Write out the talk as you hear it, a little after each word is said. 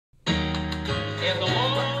In the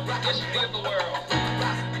long history of the world,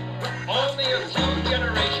 only a few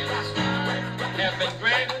generations have been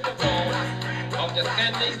granted the role of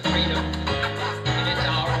defending freedom in its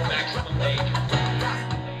hour of maximum danger.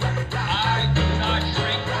 I do not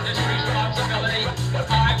shrink from this responsibility.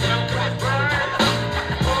 I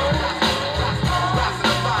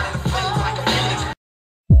welcome it.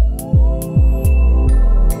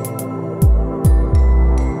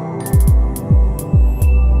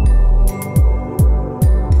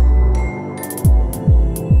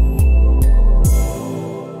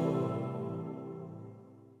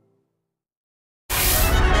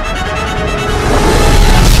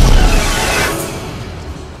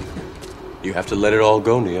 You have to let it all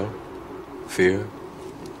go, Neo. Fear,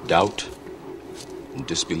 doubt, and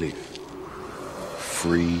disbelief.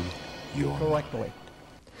 Free your mind. Correctly.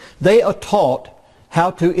 They are taught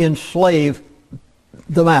how to enslave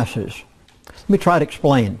the masses. Let me try to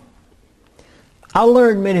explain. I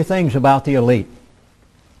learned many things about the elite.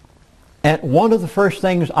 And one of the first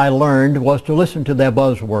things I learned was to listen to their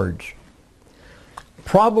buzzwords.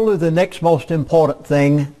 Probably the next most important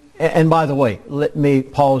thing, and by the way, let me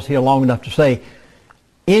pause here long enough to say,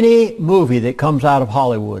 any movie that comes out of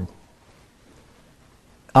Hollywood,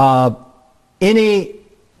 any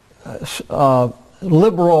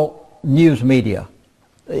liberal news media,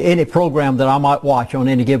 any program that I might watch on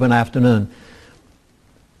any given afternoon,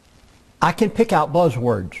 I can pick out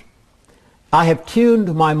buzzwords. I have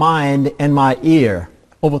tuned my mind and my ear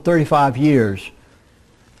over 35 years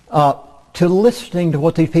to listening to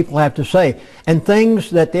what these people have to say. And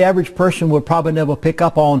things that the average person would probably never pick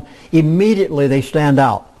up on, immediately they stand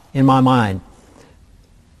out in my mind.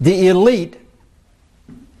 The elite,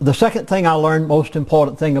 the second thing I learned, most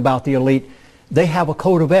important thing about the elite, they have a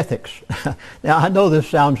code of ethics. Now I know this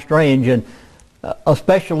sounds strange, and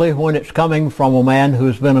especially when it's coming from a man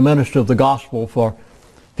who's been a minister of the gospel for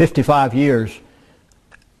 55 years.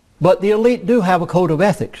 But the elite do have a code of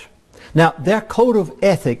ethics. Now, their code of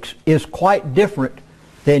ethics is quite different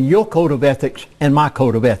than your code of ethics and my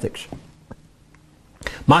code of ethics.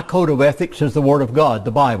 My code of ethics is the Word of God,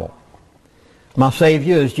 the Bible. My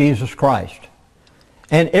Savior is Jesus Christ.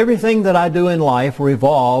 And everything that I do in life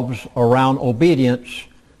revolves around obedience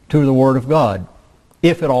to the Word of God,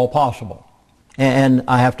 if at all possible. And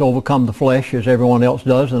I have to overcome the flesh, as everyone else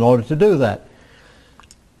does, in order to do that.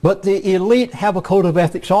 But the elite have a code of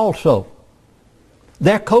ethics also.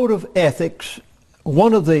 Their code of ethics,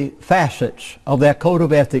 one of the facets of their code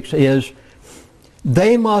of ethics is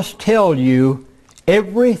they must tell you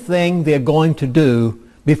everything they're going to do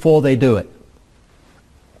before they do it.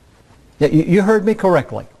 You heard me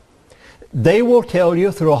correctly. They will tell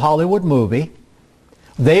you through a Hollywood movie.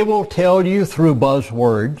 They will tell you through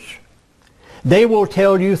buzzwords. They will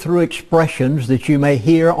tell you through expressions that you may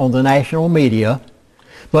hear on the national media.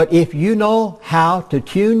 But if you know how to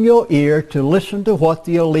tune your ear to listen to what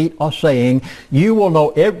the elite are saying, you will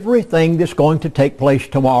know everything that's going to take place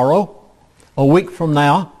tomorrow, a week from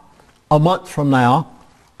now, a month from now,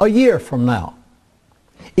 a year from now,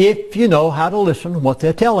 if you know how to listen to what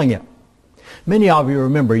they're telling you. Many of you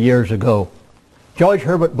remember years ago, George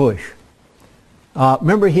Herbert Bush.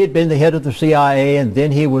 Remember, he had been the head of the CIA, and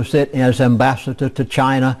then he was sitting as ambassador to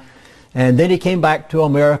China, and then he came back to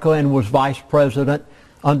America and was vice president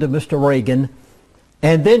under Mr. Reagan,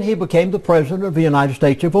 and then he became the President of the United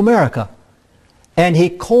States of America. And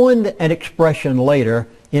he coined an expression later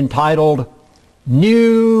entitled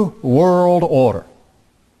New World Order.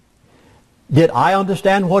 Did I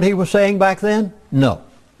understand what he was saying back then? No.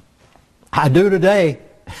 I do today.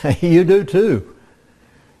 You do too.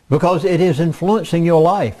 Because it is influencing your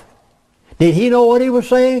life. Did he know what he was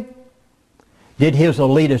saying? Did his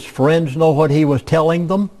elitist friends know what he was telling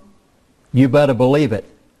them? You better believe it.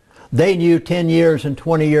 They knew 10 years and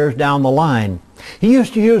 20 years down the line. He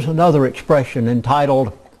used to use another expression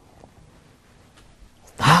entitled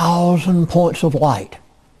 1,000 points of light.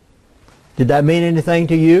 Did that mean anything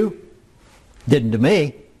to you? Didn't to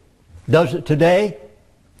me. Does it today?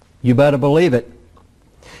 You better believe it.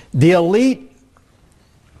 The elite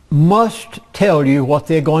must tell you what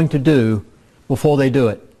they're going to do before they do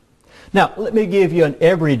it. Now, let me give you an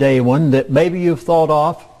everyday one that maybe you've thought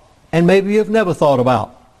of and maybe you've never thought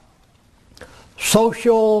about.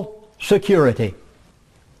 Social Security.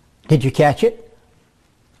 Did you catch it?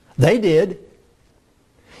 They did.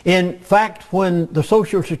 In fact, when the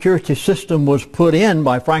Social Security system was put in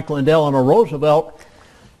by Franklin Delano Roosevelt,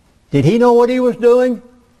 did he know what he was doing?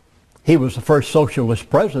 He was the first socialist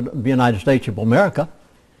president of the United States of America.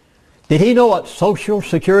 Did he know what Social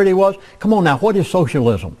Security was? Come on now, what is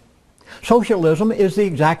socialism? Socialism is the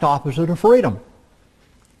exact opposite of freedom.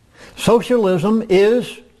 Socialism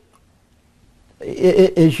is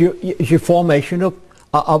your formation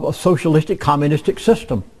of a socialistic, communistic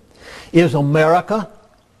system. Is America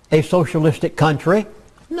a socialistic country?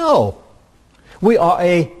 No. We are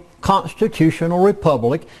a constitutional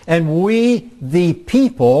republic, and we, the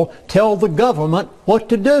people, tell the government what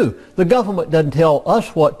to do. The government doesn't tell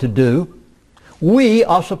us what to do. We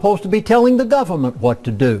are supposed to be telling the government what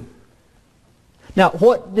to do. Now,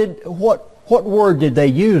 what word did they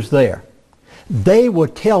use there? They were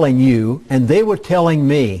telling you, and they were telling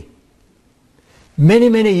me, many,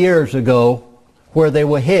 many years ago, where they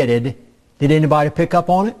were headed. Did anybody pick up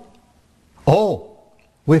on it? Oh,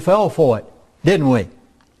 we fell for it, didn't we?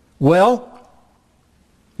 Well,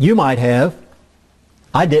 you might have.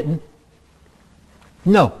 I didn't.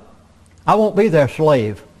 No, I won't be their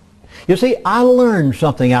slave. You see, I learned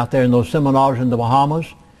something out there in those seminars in the Bahamas.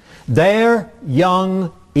 Their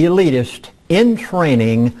young elitists in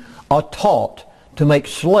training are taught to make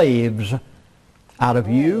slaves out of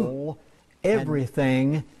you,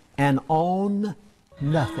 everything, and own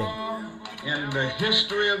nothing. In the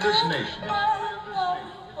history of this nation,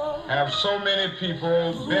 have so many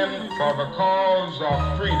people been for the cause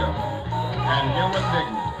of freedom and human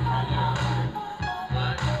dignity.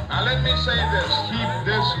 Now let me say this, keep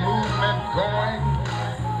this movement going,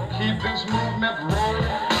 keep this movement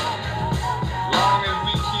rolling. Long as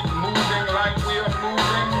we keep moving like we are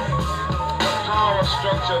moving, the power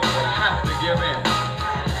structure will have to give in.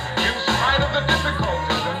 In spite of the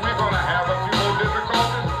difficulties, and we're going to have a few more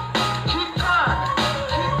difficulties, keep climbing,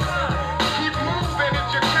 keep moving. If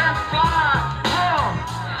you can't fly, run.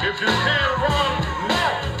 If you can't run,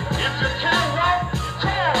 walk. If you can't walk,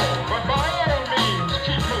 crawl. But by all means,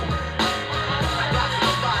 keep moving.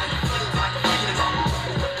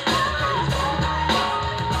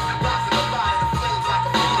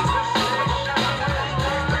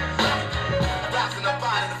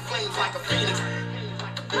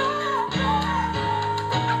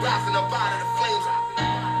 Rising up